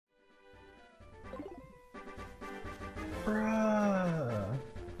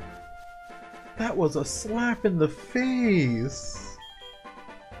That was a slap in the face!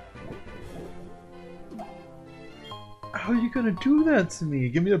 How are you gonna do that to me?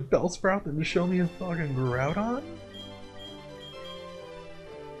 Give me a bellsprout and show me a fucking Groudon?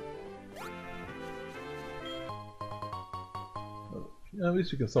 Yeah, at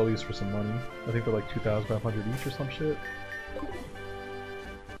least we can sell these for some money. I think they're like 2,500 each or some shit.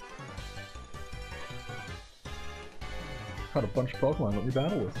 Caught a bunch of Pokemon, let me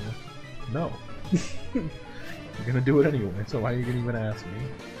battle with you. No. You're gonna do it anyway, so why are you gonna even ask me?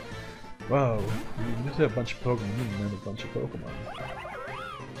 Whoa, you just have a bunch of Pokemon, you didn't learn a bunch of Pokemon.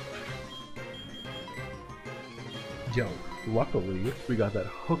 Yo, luckily, we got that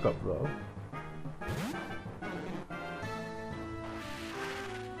hookup though.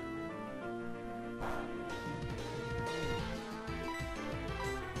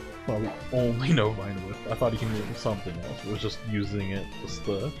 Well, we only know Vine-Whip. I thought he can use something else. We was just using it just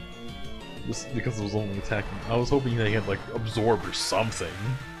because it was only attacking. I was hoping they had like absorb or something.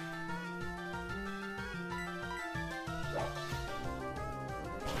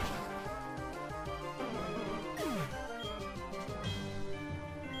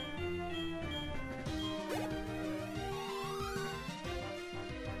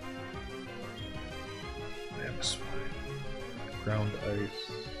 Ground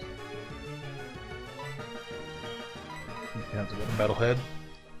ice. You have to go to Metalhead.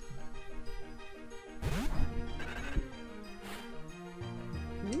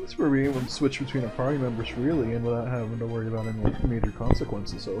 That's where we able to switch between our party members freely and without having to worry about any major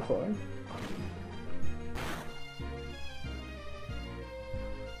consequences so far.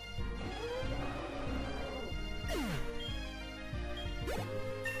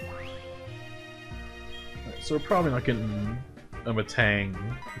 So we're probably not getting a Matang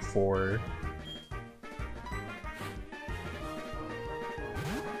before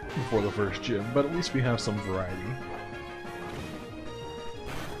the first gym, but at least we have some variety.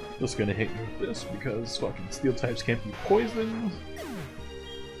 Just gonna hit you with this because fucking steel types can't be poisoned.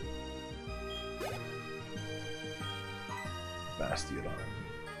 Bastiodon.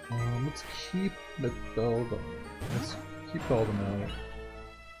 Let's keep McBeldon. Let's keep all them out.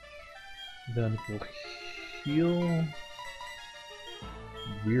 Then we'll heal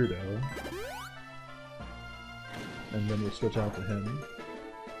Weirdo, and then we'll switch out to him.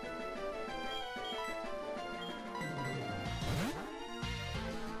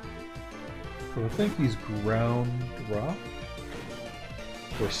 So I think he's Ground Rock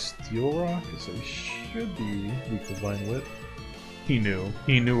or Steel Rock, so he should be weak to Vine-Whip. He knew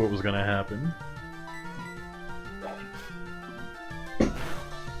what was gonna happen.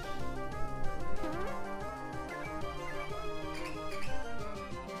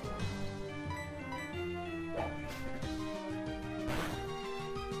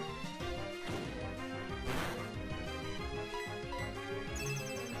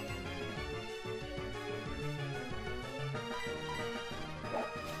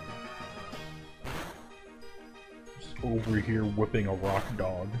 Over here whipping a rock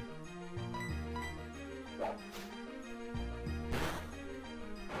dog.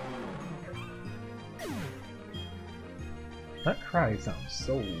 That cry sounds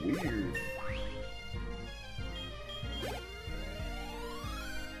so weird.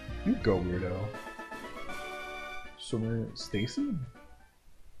 You go, weirdo. So, Stacy?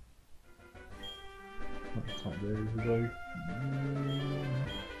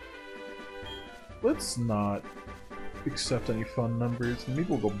 Let's not accept any fun numbers, and maybe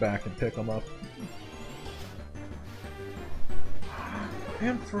we'll go back and pick them up.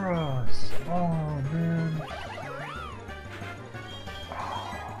 Ampharos! Oh man.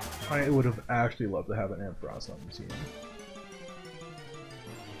 I would have actually loved to have an Ampharos on the team.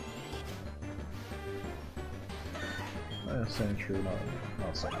 Sandshrew,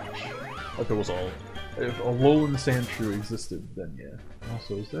 not so much. If it was all. If a Alolan Sandshrew existed, then yeah.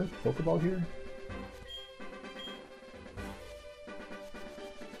 Also, is there a Pokeball here?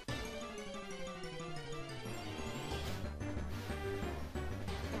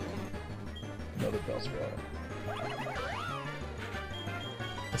 Another bellsprout.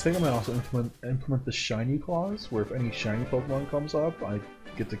 I think I might also implement the shiny clause, where if any shiny Pokemon comes up, I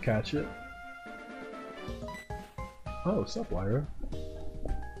get to catch it. Oh, sup, Lyra?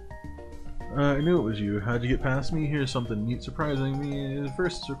 I knew it was you. How'd you get past me? Here's something neat surprising me.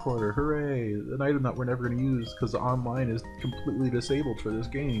 First recorder, hooray! An item that we're never going to use because the online is completely disabled for this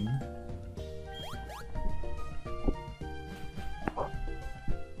game.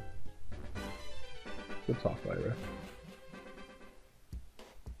 Good talk, Lyra.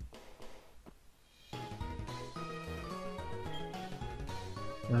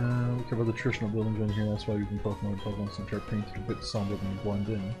 We cover the traditional buildings in here, that's why using Pokemon and Pokemon Center are painted a bit somber when you blend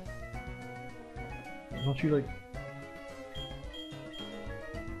in. Don't you like...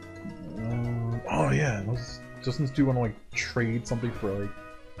 oh yeah, doesn't this do want to like trade something for like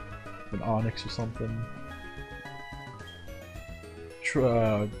an Onyx or something?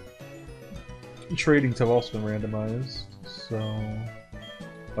 Tradings have also been randomized, so...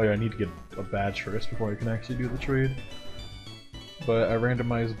 oh yeah, I need to get a badge first before I can actually do the trade. But I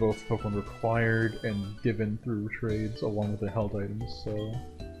randomized both Pokemon required and given through trades along with the held items, so...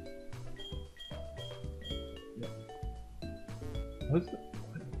 yeah. What's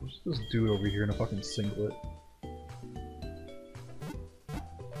this dude over here in a fucking singlet?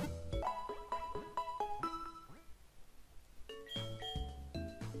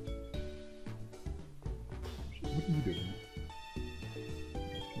 What are you doing?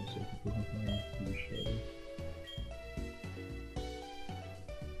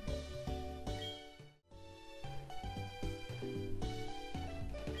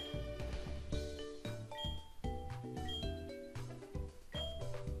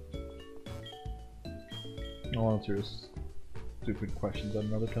 I'll answer his stupid questions at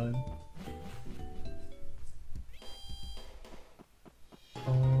another time.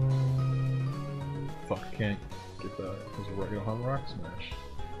 Fuck, I can't get that because we're gonna have Rock Smash.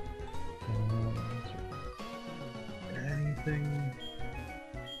 Anything?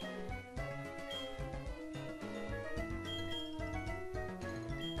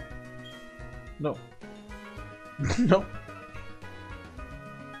 No. Nope.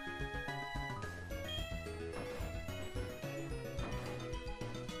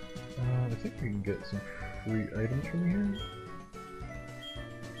 I think we can get some free items from here.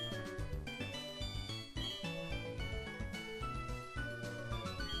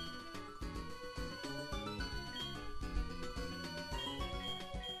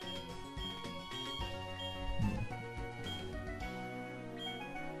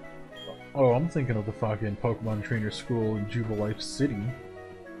 Oh, I'm thinking of the fucking Pokemon Trainer School in Jubilife City.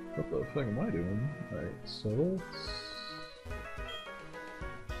 What the fuck am I doing? Alright, so let's...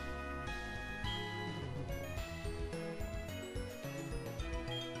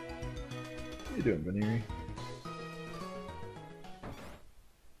 what are you doing, Venery?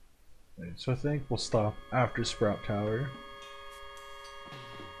 Alright, so I think we'll stop after Sprout Tower.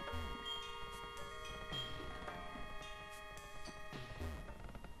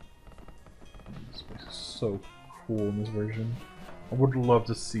 This place is so cool in this version. I would love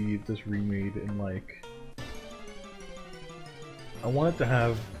to see this remade in like... I want it to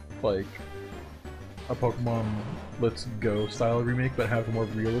have like a Pokemon Let's Go style remake, but have more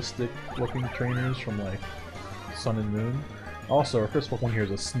realistic looking trainers from like Sun and Moon. Also, our first Pokemon here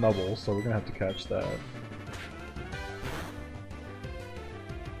is a Snubble, so we're gonna have to catch that.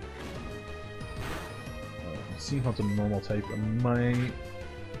 Seeing how it's a normal type, I might...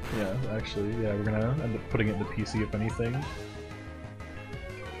 yeah, actually, yeah, we're gonna end up putting it in the PC if anything.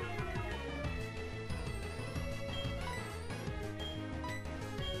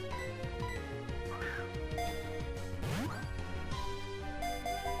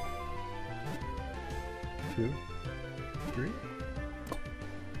 Two, three.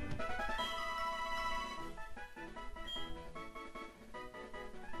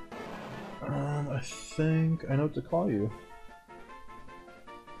 I think I know what to call you.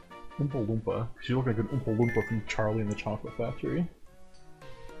 Oompa Loompa. You look like an Oompa Loompa from Charlie and the Chocolate Factory.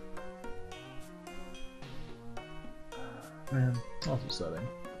 Man, that's upsetting.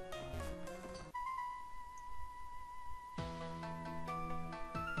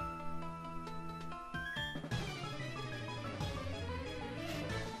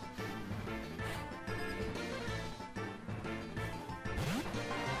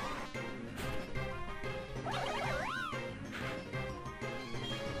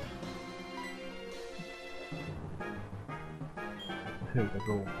 Here we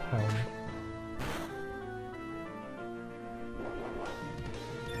go, pound.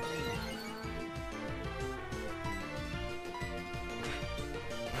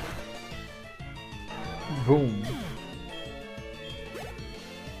 Boom.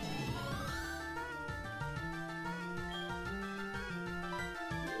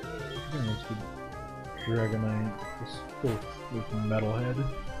 That's the Dragonite, this with Metalhead.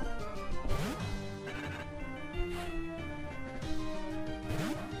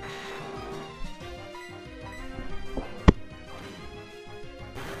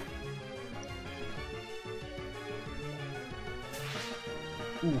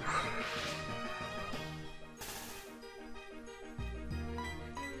 Oof.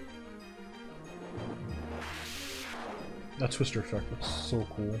 That twister effect looks so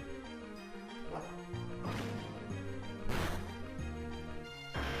cool.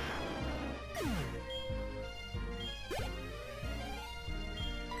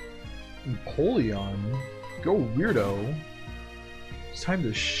 Napoleon? Go weirdo. It's time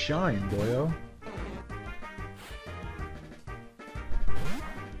to shine, boyo.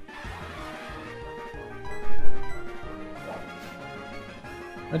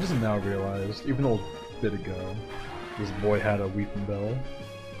 I just now realized, even though a bit ago, this boy had a weeping bell.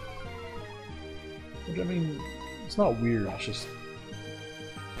 Which, I mean, it's not weird, it's just...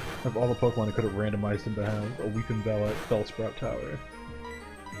 Of all the Pokemon, I could have randomized him to have a weeping bell at Bellsprout Tower.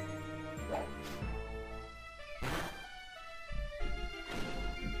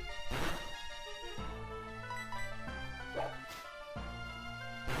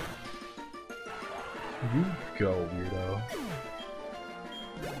 You go, weirdo.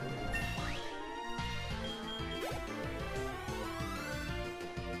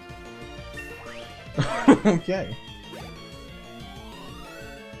 Okay.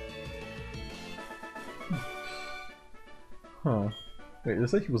 Huh. Wait, did it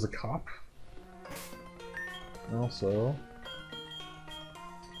say he was a cop? Also...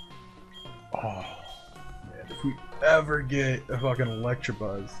 Oh, man, if we ever get a fucking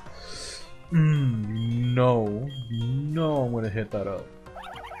Electabuzz... no. No, I'm gonna hit that up.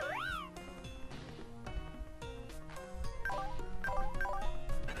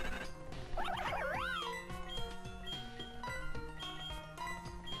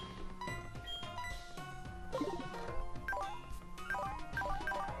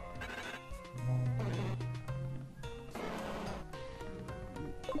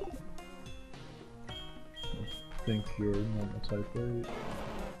 I think you're normal type, right?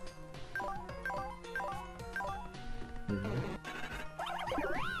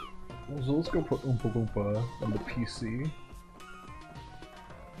 So let's go put Oompa Loompa on the PC.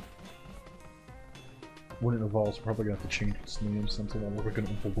 When it evolves, we're probably gonna have to change its name since it won't look like an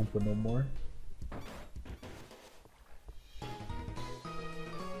Oompa Loompa no more.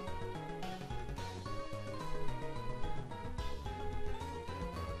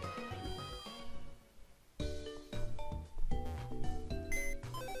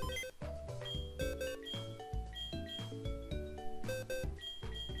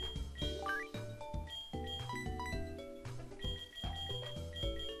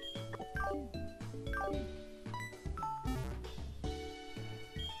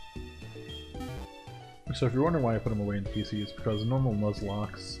 So if you're wondering why I put them away in PC, it's because normal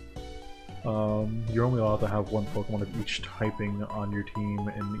Nuzlocks, you're only allowed to have one Pokemon of each typing on your team,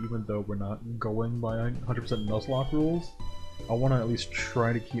 and even though we're not going by 100% Nuzlocke rules, I want to at least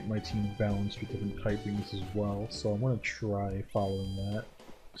try to keep my team balanced with different typings as well, so I'm going to try following that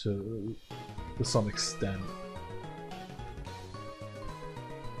to some extent.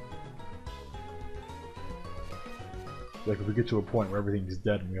 Like, if we get to a point where everything's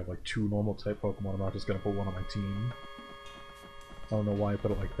dead and we have like 2 normal type Pokemon, I'm not just gonna put one on my team. I don't know why I put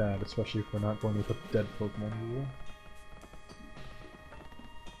it like that, especially if we're not going with the dead Pokemon rule.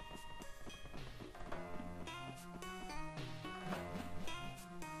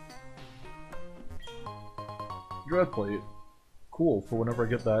 Dread Plate. Cool, for whenever I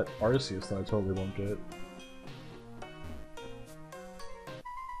get that Arceus that I totally won't get.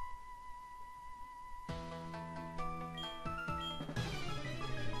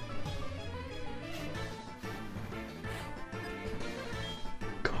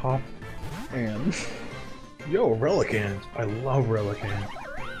 Cop and yo, Relicanth. I love Relicanth.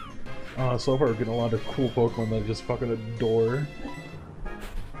 So far we're getting a lot of cool Pokemon that I just fucking adore.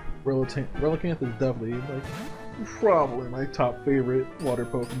 Relicanth is definitely like probably my top favorite water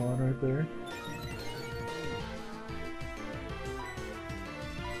Pokemon right there.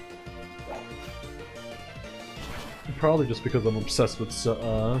 Probably just because I'm obsessed with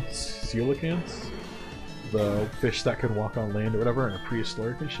coelacanths. The fish that can walk on land or whatever and are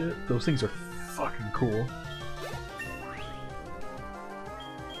prehistoric and shit. Those things are fucking cool.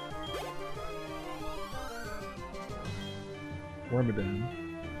 Wormadam.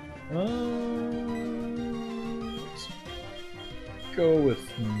 Let's go with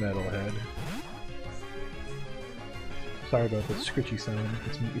Metalhead. Sorry about that scritchy sound.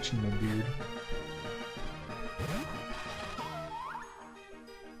 It's me itching my beard.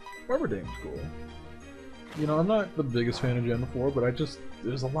 Wormadam's cool. You know, I'm not the biggest fan of Gen 4, but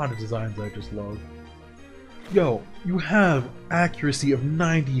there's a lot of designs I just love. Yo, you have accuracy of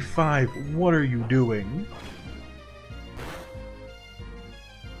 95, what are you doing?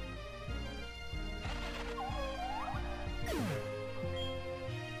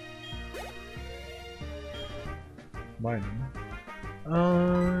 mining.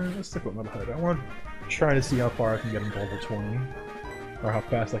 Let's stick with Metal Head. I want to try to see how far I can get him to level 20. Or how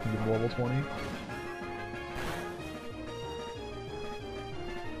fast I can get to level 20.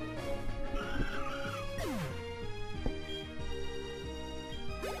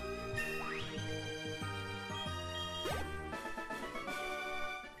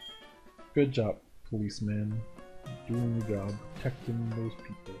 Good job, policeman. Doing your job, protecting those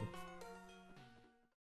people.